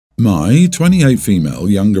My 28 female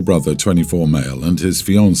younger brother 24 male and his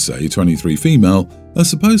fiancée 23 female are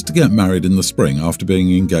supposed to get married in the spring after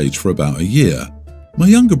being engaged for about a year. My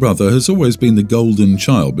younger brother has always been the golden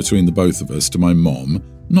child between the both of us to my mom,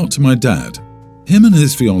 not to my dad. Him and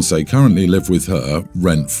his fiancée currently live with her,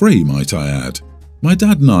 rent-free might I add. My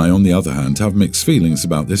dad and I, on the other hand, have mixed feelings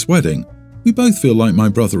about this wedding. We both feel like my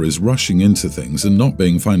brother is rushing into things and not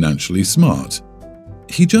being financially smart.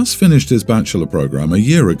 He just finished his bachelor program a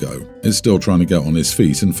year ago, is still trying to get on his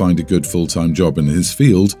feet and find a good full-time job in his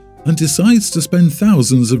field, and decides to spend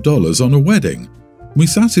thousands of dollars on a wedding. We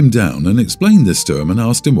sat him down and explained this to him and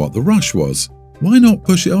asked him what the rush was. Why not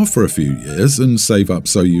push it off for a few years and save up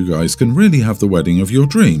so you guys can really have the wedding of your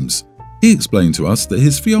dreams? He explained to us that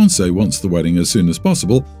his fiancée wants the wedding as soon as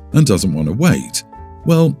possible and doesn't want to wait.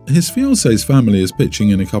 Well, his fiancée's family is pitching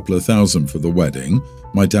in a couple of thousand for the wedding.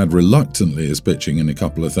 My dad reluctantly is pitching in a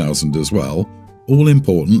couple of thousand as well. All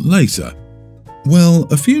important later. Well,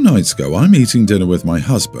 a few nights ago I'm eating dinner with my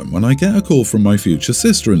husband when I get a call from my future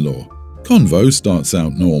sister-in-law. Convo starts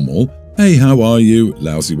out normal. Hey, how are you?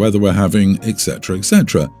 Lousy weather we're having, etc,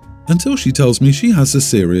 etc. Until she tells me she has a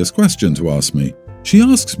serious question to ask me. She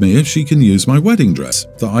asks me if she can use my wedding dress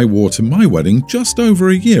that I wore to my wedding just over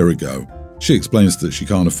a year ago. She explains that she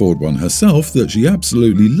can't afford one herself, that she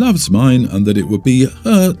absolutely loves mine and that it would be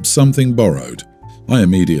her something borrowed. I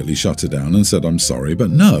immediately shut her down and said I'm sorry, but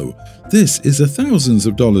no, this is a thousands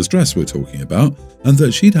of dollars dress we're talking about and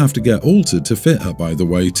that she'd have to get altered to fit her by the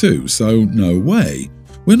way too, so no way.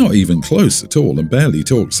 We're not even close at all and barely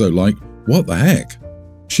talk, so like, what the heck?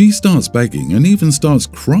 She starts begging and even starts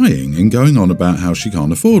crying and going on about how she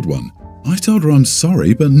can't afford one. I told her I'm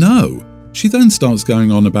sorry, but no. She then starts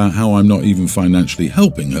going on about how I'm not even financially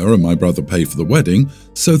helping her and my brother pay for the wedding,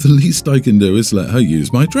 so the least I can do is let her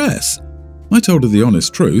use my dress. I told her the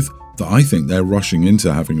honest truth, that I think they're rushing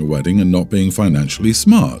into having a wedding and not being financially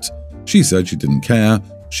smart. She said she didn't care,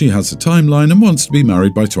 she has a timeline and wants to be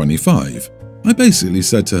married by 25. I basically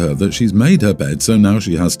said to her that she's made her bed, so now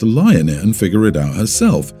she has to lie in it and figure it out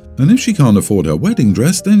herself, and if she can't afford her wedding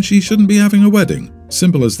dress, then she shouldn't be having a wedding.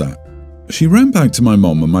 Simple as that. She ran back to my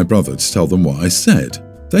mom and my brother to tell them what I said.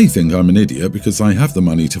 They think I'm an idiot because I have the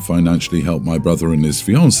money to financially help my brother and his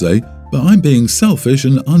fiancée, but I'm being selfish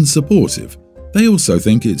and unsupportive. They also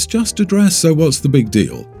think it's just a dress, so what's the big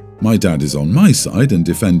deal? My dad is on my side and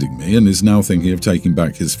defending me and is now thinking of taking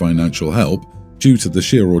back his financial help due to the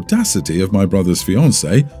sheer audacity of my brother's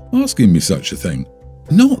fiancée asking me such a thing.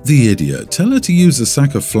 Not the idiot, tell her to use a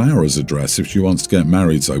sack of flour as a dress if she wants to get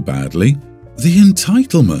married so badly. The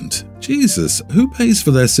entitlement. Jesus, who pays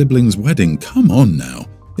for their siblings' wedding? Come on now.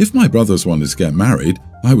 If my brothers wanted to get married,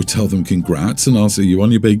 I would tell them congrats and I'll see you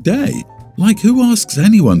on your big day. Like, who asks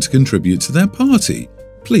anyone to contribute to their party?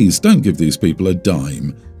 Please don't give these people a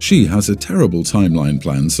dime. She has a terrible timeline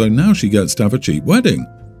planned, so now she gets to have a cheap wedding.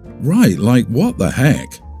 Right, like what the heck?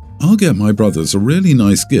 I'll get my brothers a really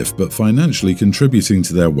nice gift, but financially contributing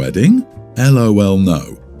to their wedding? LOL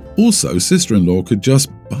no. Also, sister-in-law could just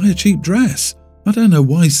buy a cheap dress. I don't know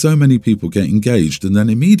why so many people get engaged and then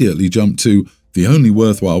immediately jump to, the only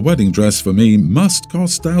worthwhile wedding dress for me must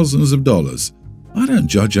cost thousands of dollars. I don't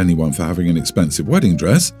judge anyone for having an expensive wedding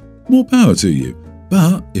dress. More power to you.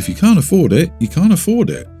 But if you can't afford it, you can't afford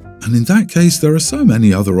it. And in that case, there are so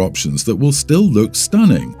many other options that will still look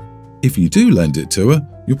stunning. If you do lend it to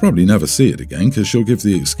her, you'll probably never see it again because she'll give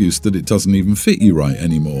the excuse that it doesn't even fit you right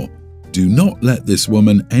anymore. Do not let this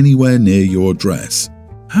woman anywhere near your dress.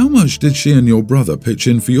 How much did she and your brother pitch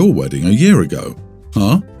in for your wedding a year ago?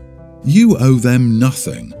 Huh? You owe them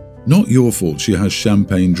nothing. Not your fault she has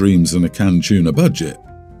champagne dreams and a canned tuna budget.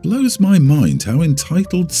 Blows my mind how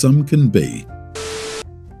entitled some can be.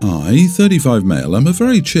 I, 35 male, am a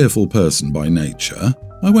very cheerful person by nature.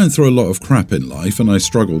 I went through a lot of crap in life and I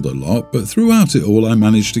struggled a lot, but throughout it all I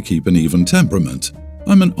managed to keep an even temperament.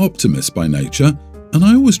 I'm an optimist by nature, and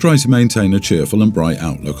I always try to maintain a cheerful and bright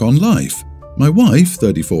outlook on life. My wife,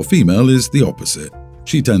 34 female, is the opposite.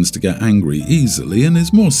 She tends to get angry easily and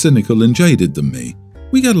is more cynical and jaded than me.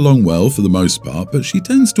 We get along well for the most part, but she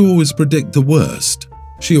tends to always predict the worst.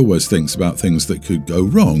 She always thinks about things that could go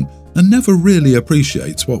wrong and never really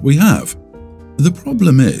appreciates what we have. The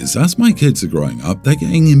problem is, as my kids are growing up, they're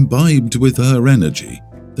getting imbibed with her energy.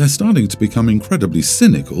 They're starting to become incredibly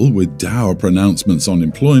cynical with dour pronouncements on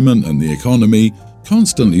employment and the economy,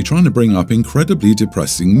 constantly trying to bring up incredibly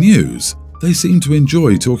depressing news. They seem to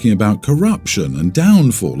enjoy talking about corruption and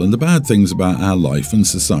downfall and the bad things about our life and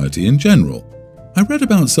society in general. I read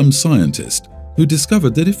about some scientist who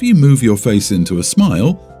discovered that if you move your face into a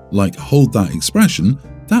smile, like hold that expression,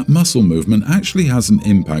 that muscle movement actually has an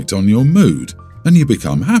impact on your mood, and you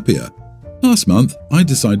become happier. Last month, I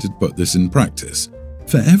decided to put this in practice.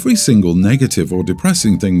 For every single negative or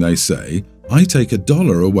depressing thing they say, I take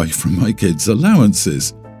 $1 away from my kids'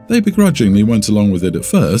 allowances. They begrudgingly went along with it at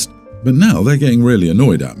first, but now they're getting really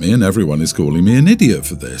annoyed at me and everyone is calling me an idiot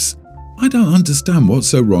for this. I don't understand what's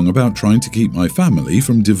so wrong about trying to keep my family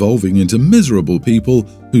from devolving into miserable people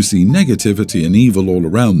who see negativity and evil all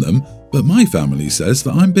around them, but my family says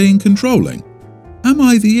that I'm being controlling. Am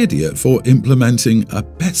I the idiot for implementing a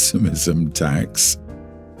pessimism tax?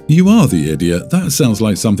 You are the idiot. That sounds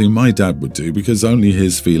like something my dad would do because only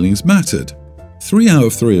his feelings mattered. 3 out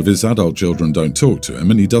of 3 of his adult children don't talk to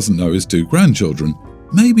him and he doesn't know his 2 grandchildren.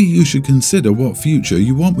 Maybe you should consider what future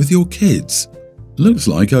you want with your kids. Looks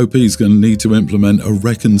like OP's going to need to implement a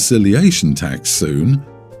reconciliation tax soon.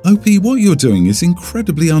 OP, what you're doing is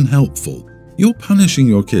incredibly unhelpful. You're punishing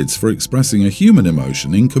your kids for expressing a human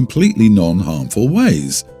emotion in completely non-harmful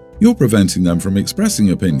ways. You're preventing them from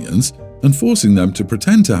expressing opinions and forcing them to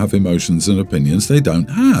pretend to have emotions and opinions they don't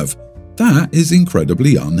have. That is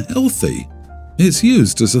incredibly unhealthy. It's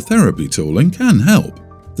used as a therapy tool and can help.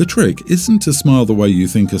 The trick isn't to smile the way you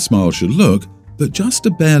think a smile should look, but just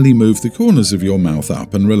to barely move the corners of your mouth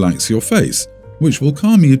up and relax your face, which will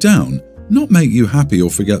calm you down, not make you happy or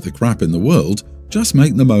forget the crap in the world, just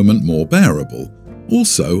make the moment more bearable.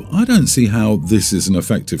 Also, I don't see how "this is an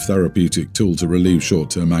effective therapeutic tool to relieve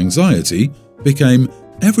short-term anxiety" became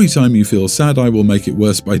 "every time you feel sad I will make it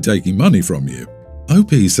worse by taking money from you."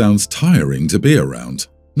 OP sounds tiring to be around.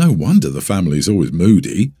 No wonder the family's always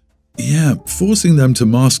moody. Yeah, forcing them to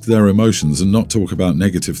mask their emotions and not talk about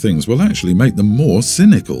negative things will actually make them more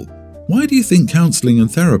cynical. Why do you think counseling and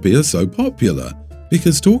therapy are so popular?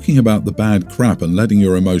 Because talking about the bad crap and letting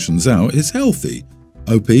your emotions out is healthy.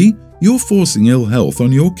 OP, you're forcing ill health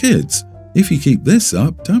on your kids. If you keep this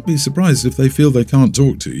up, don't be surprised if they feel they can't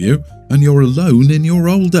talk to you and you're alone in your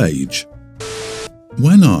old age.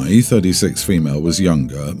 When I, 36 female, was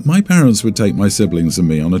younger, my parents would take my siblings and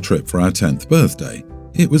me on a trip for our 10th birthday.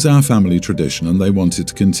 It was our family tradition and they wanted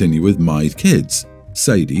to continue with my kids,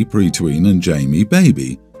 Sadie, pre-tween, and Jamie,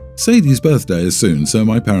 baby. Sadie's birthday is soon, so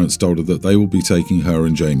my parents told her that they will be taking her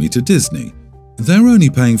and Jamie to Disney. They're only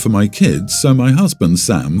paying for my kids, so my husband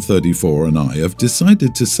Sam, 34, and I have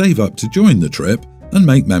decided to save up to join the trip and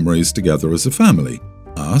make memories together as a family.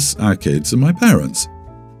 Us, our kids, and my parents.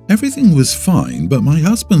 Everything was fine, but my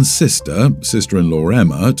husband's sister-in-law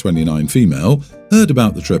Emma, 29 female, heard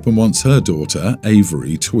about the trip and wants her daughter,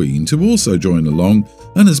 Avery, tween, to also join along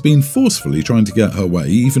and has been forcefully trying to get her way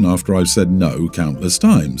even after I've said no countless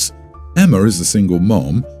times. Emma is a single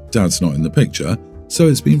mom, dad's not in the picture, so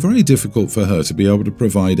it's been very difficult for her to be able to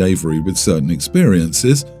provide Avery with certain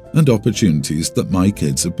experiences and opportunities that my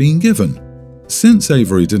kids have been given. Since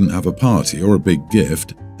Avery didn't have a party or a big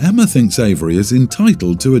gift, Emma thinks Avery is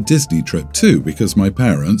entitled to a Disney trip too because my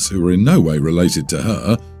parents, who are in no way related to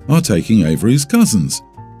her, are taking Avery's cousins.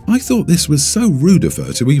 I thought this was so rude of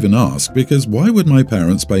her to even ask because why would my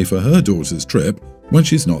parents pay for her daughter's trip when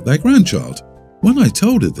she's not their grandchild? When I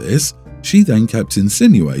told her this, she then kept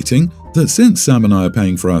insinuating that since Sam and I are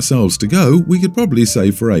paying for ourselves to go, we could probably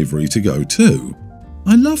save for Avery to go too.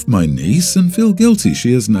 I love my niece and feel guilty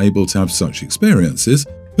she isn't able to have such experiences,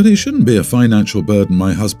 but it shouldn't be a financial burden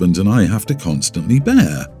my husband and I have to constantly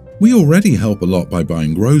bear. We already help a lot by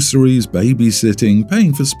buying groceries, babysitting,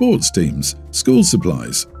 paying for sports teams, school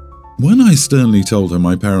supplies. When I sternly told her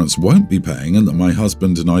my parents won't be paying and that my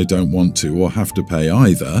husband and I don't want to or have to pay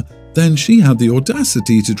either, then she had the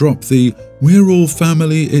audacity to drop the "we're all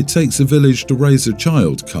family, it takes a village to raise a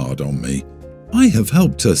child" card on me. I have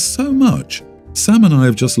helped her so much. Sam and I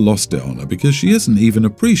have just lost it on her because she isn't even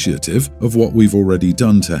appreciative of what we've already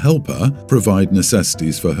done to help her provide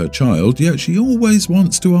necessities for her child, yet she always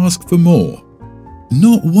wants to ask for more.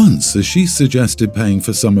 Not once has she suggested paying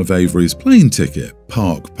for some of Avery's plane ticket,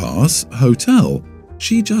 park pass, hotel.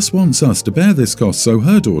 She just wants us to bear this cost so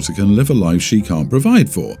her daughter can live a life she can't provide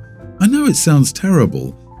for. I know it sounds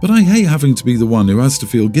terrible, but I hate having to be the one who has to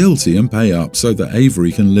feel guilty and pay up so that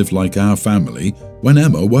Avery can live like our family when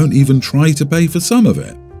Emma won't even try to pay for some of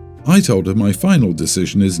it. I told her my final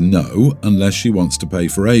decision is no, unless she wants to pay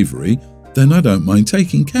for Avery, then I don't mind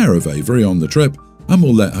taking care of Avery on the trip and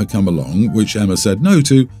will let her come along, which Emma said no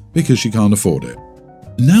to because she can't afford it.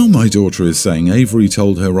 Now my daughter is saying Avery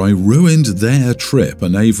told her I ruined their trip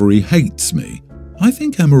and Avery hates me. I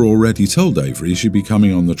think Emma already told Avery she'd be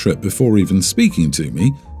coming on the trip before even speaking to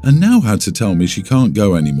me, and now had to tell me she can't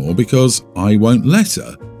go anymore because I won't let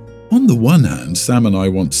her. On the one hand, Sam and I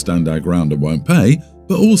want to stand our ground and won't pay,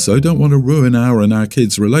 but also don't want to ruin our and our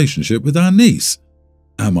kids' relationship with our niece.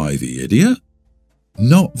 Am I the idiot?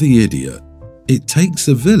 Not the idiot. It takes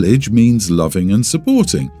a village means loving and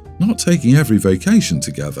supporting, not taking every vacation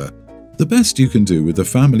together. The best you can do with a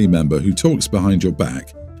family member who talks behind your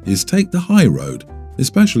back is take the high road,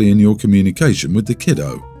 especially in your communication with the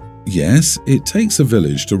kiddo. Yes, it takes a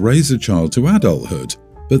village to raise a child to adulthood,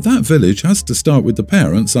 but that village has to start with the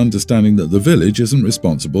parents understanding that the village isn't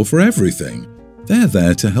responsible for everything. They're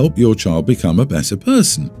there to help your child become a better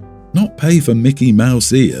person, not pay for Mickey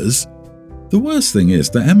Mouse ears. The worst thing is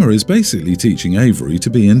that Emma is basically teaching Avery to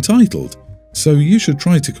be entitled, so you should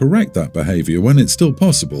try to correct that behavior when it's still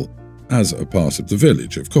possible, as a part of the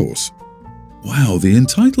village, of course. Wow, the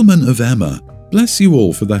entitlement of Emma. Bless you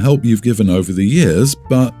all for the help you've given over the years,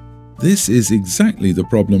 but this is exactly the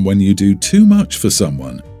problem when you do too much for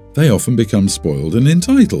someone. They often become spoiled and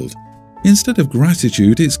entitled. Instead of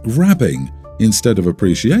gratitude, it's grabbing. Instead of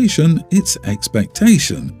appreciation, it's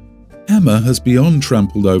expectation. Emma has beyond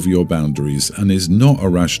trampled over your boundaries and is not a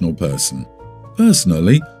rational person.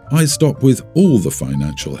 Personally, I stop with all the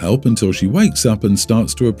financial help until she wakes up and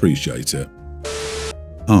starts to appreciate it.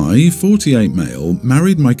 I, 48 male,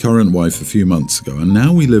 married my current wife a few months ago, and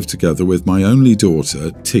now we live together with my only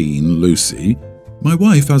daughter, teen Lucy. My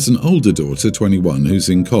wife has an older daughter, 21, who's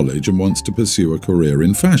in college and wants to pursue a career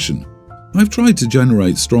in fashion. I've tried to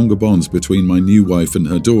generate stronger bonds between my new wife and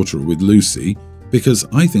her daughter with Lucy because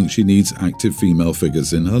I think she needs active female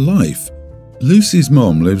figures in her life. Lucy's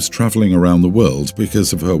mom lives traveling around the world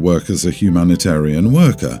because of her work as a humanitarian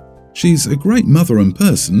worker. She's a great mother and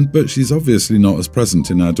person, but she's obviously not as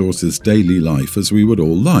present in our daughter's daily life as we would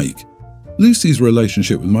all like. Lucy's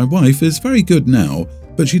relationship with my wife is very good now,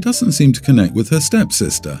 but she doesn't seem to connect with her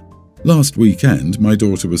stepsister. Last weekend, my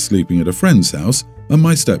daughter was sleeping at a friend's house and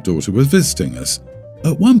my stepdaughter was visiting us.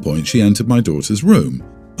 At one point, she entered my daughter's room.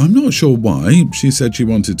 I'm not sure why. She said she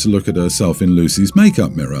wanted to look at herself in Lucy's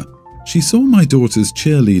makeup mirror. She saw my daughter's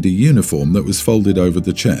cheerleader uniform that was folded over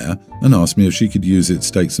the chair and asked me if she could use it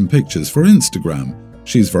to take some pictures for Instagram.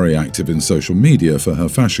 She's very active in social media for her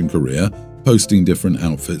fashion career, posting different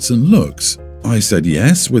outfits and looks. I said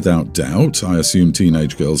yes, without doubt. I assume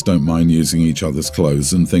teenage girls don't mind using each other's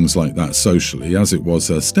clothes and things like that socially, as it was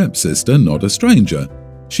her stepsister, not a stranger.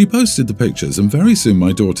 She posted the pictures and very soon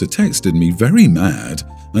my daughter texted me very mad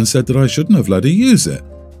and said that I shouldn't have let her use it.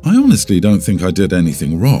 I honestly don't think I did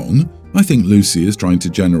anything wrong. I think Lucy is trying to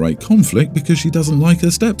generate conflict because she doesn't like her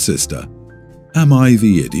stepsister. Am I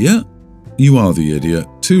the idiot? You are the idiot.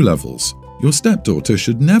 2 levels. Your stepdaughter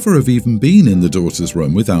should never have even been in the daughter's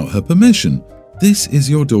room without her permission. This is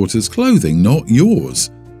your daughter's clothing, not yours.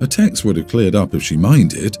 A text would have cleared up if she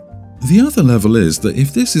minded. The other level is that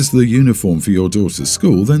if this is the uniform for your daughter's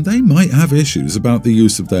school, then they might have issues about the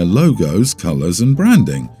use of their logos, colors, and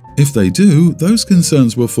branding. If they do, those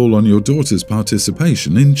concerns will fall on your daughter's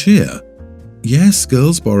participation in cheer. Yes,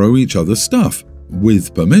 girls borrow each other's stuff,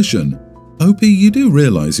 with permission. OP, you do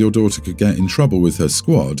realize your daughter could get in trouble with her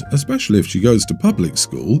squad, especially if she goes to public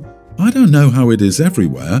school. I don't know how it is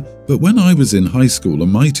everywhere, but when I was in high school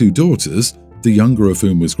and my 2 daughters, the younger of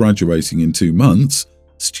whom was graduating in 2 months,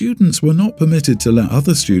 students were not permitted to let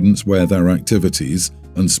other students wear their activities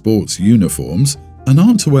and sports uniforms, and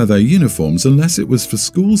aren't to wear their uniforms unless it was for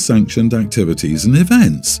school-sanctioned activities and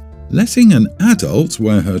events. Letting an adult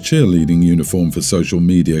wear her cheerleading uniform for social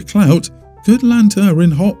media clout could land her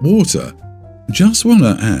in hot water. Just want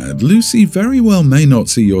to add, Lucy very well may not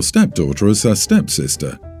see your stepdaughter as her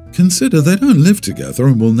stepsister. Consider they don't live together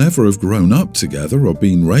and will never have grown up together or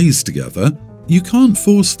been raised together. You can't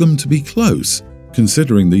force them to be close,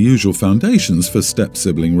 considering the usual foundations for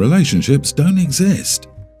step-sibling relationships don't exist.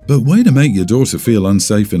 But way to make your daughter feel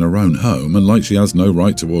unsafe in her own home and like she has no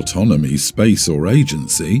right to autonomy, space or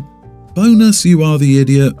agency. Bonus, you are the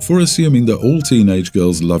idiot for assuming that all teenage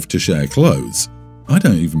girls love to share clothes. I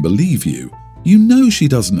don't even believe you. You know she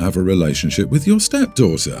doesn't have a relationship with your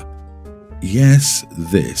stepdaughter. Yes,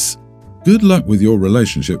 this. Good luck with your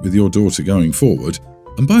relationship with your daughter going forward.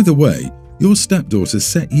 And by the way, your stepdaughter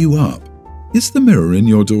set you up. Is the mirror in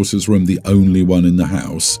your daughter's room the only one in the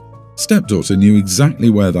house? Stepdaughter knew exactly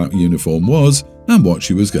where that uniform was and what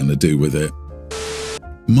she was going to do with it.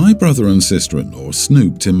 My brother and sister-in-law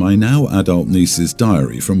snooped in my now adult niece's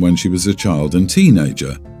diary from when she was a child and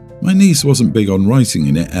teenager. My niece wasn't big on writing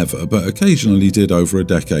in it ever, but occasionally did over a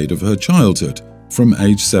decade of her childhood, from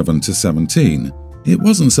age 7 to 17. It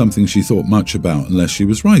wasn't something she thought much about unless she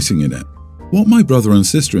was writing in it. What my brother and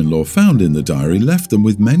sister-in-law found in the diary left them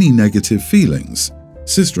with many negative feelings.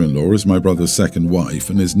 Sister-in-law is my brother's second wife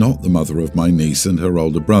and is not the mother of my niece and her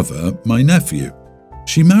older brother, my nephew.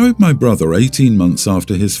 She married my brother 18 months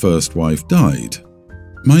after his first wife died.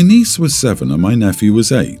 My niece was 7 and my nephew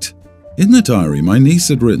was 8. In the diary, my niece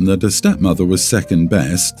had written that her stepmother was second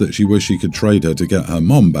best, that she wished she could trade her to get her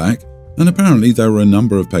mom back, and apparently there were a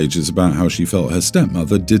number of pages about how she felt her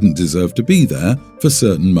stepmother didn't deserve to be there for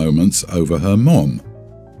certain moments over her mom.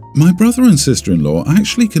 My brother and sister-in-law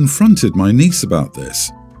actually confronted my niece about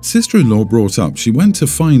this. Sister-in-law brought up she went to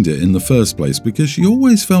find it in the first place because she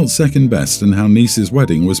always felt second best and how niece's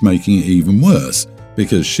wedding was making it even worse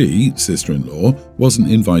because she, sister-in-law,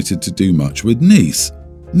 wasn't invited to do much with niece.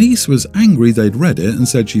 Niece was angry they'd read it and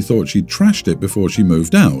said she thought she'd trashed it before she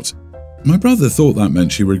moved out. My brother thought that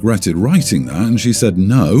meant she regretted writing that, and she said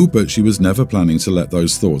no, but she was never planning to let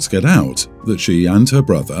those thoughts get out, that she and her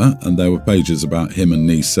brother, and there were pages about him and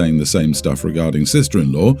niece saying the same stuff regarding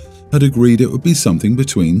sister-in-law, had agreed it would be something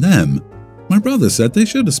between them. My brother said they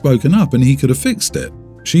should have spoken up and he could have fixed it.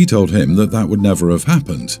 She told him that that would never have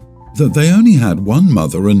happened, that they only had one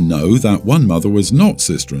mother and no, that one mother was not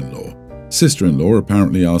sister-in-law. Sister-in-law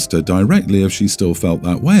apparently asked her directly if she still felt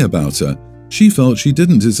that way about her. She felt she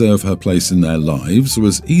didn't deserve her place in their lives,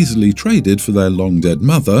 was easily traded for their long-dead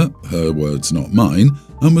mother, her words not mine,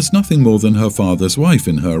 and was nothing more than her father's wife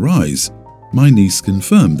in her eyes. My niece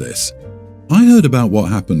confirmed this. I heard about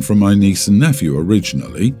what happened from my niece and nephew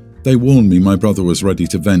originally. They warned me my brother was ready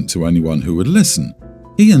to vent to anyone who would listen.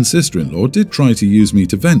 He and sister-in-law did try to use me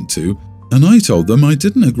to vent to, and I told them I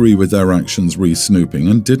didn't agree with their actions re-snooping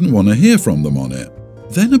and didn't want to hear from them on it.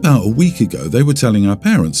 Then about a week ago they were telling our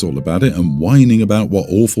parents all about it and whining about what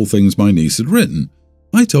awful things my niece had written.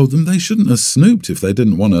 I told them they shouldn't have snooped if they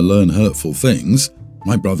didn't want to learn hurtful things.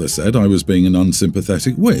 My brother said I was being an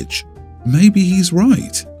unsympathetic witch. Maybe he's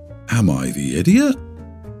right. Am I the idiot?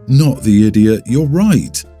 Not the idiot, you're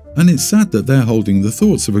right. And it's sad that they're holding the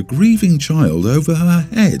thoughts of a grieving child over her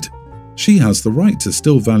head. She has the right to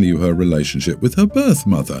still value her relationship with her birth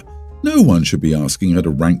mother. No one should be asking her to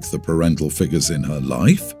rank the parental figures in her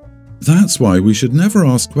life. That's why we should never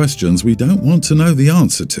ask questions we don't want to know the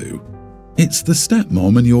answer to. It's the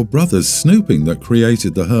stepmom and your brother's snooping that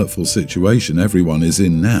created the hurtful situation everyone is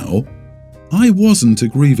in now. I wasn't a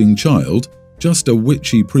grieving child, just a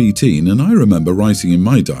witchy preteen, and I remember writing in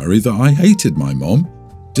my diary that I hated my mom.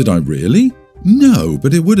 Did I really? No,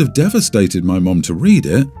 but it would have devastated my mom to read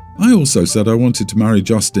it. I also said I wanted to marry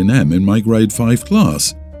Justin M in my grade 5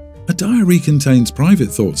 class. A diary contains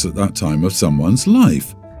private thoughts at that time of someone's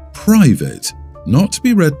life. Private, not to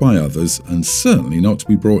be read by others and certainly not to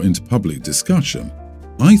be brought into public discussion.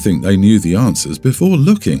 I think they knew the answers before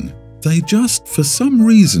looking. They just, for some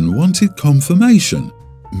reason, wanted confirmation.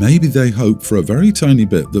 Maybe they hoped for a very tiny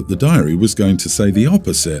bit that the diary was going to say the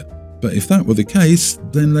opposite, but if that were the case,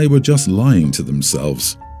 then they were just lying to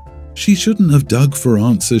themselves. She shouldn't have dug for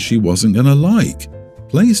answers she wasn't going to like.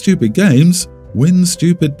 Play stupid games, win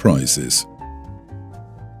stupid prizes.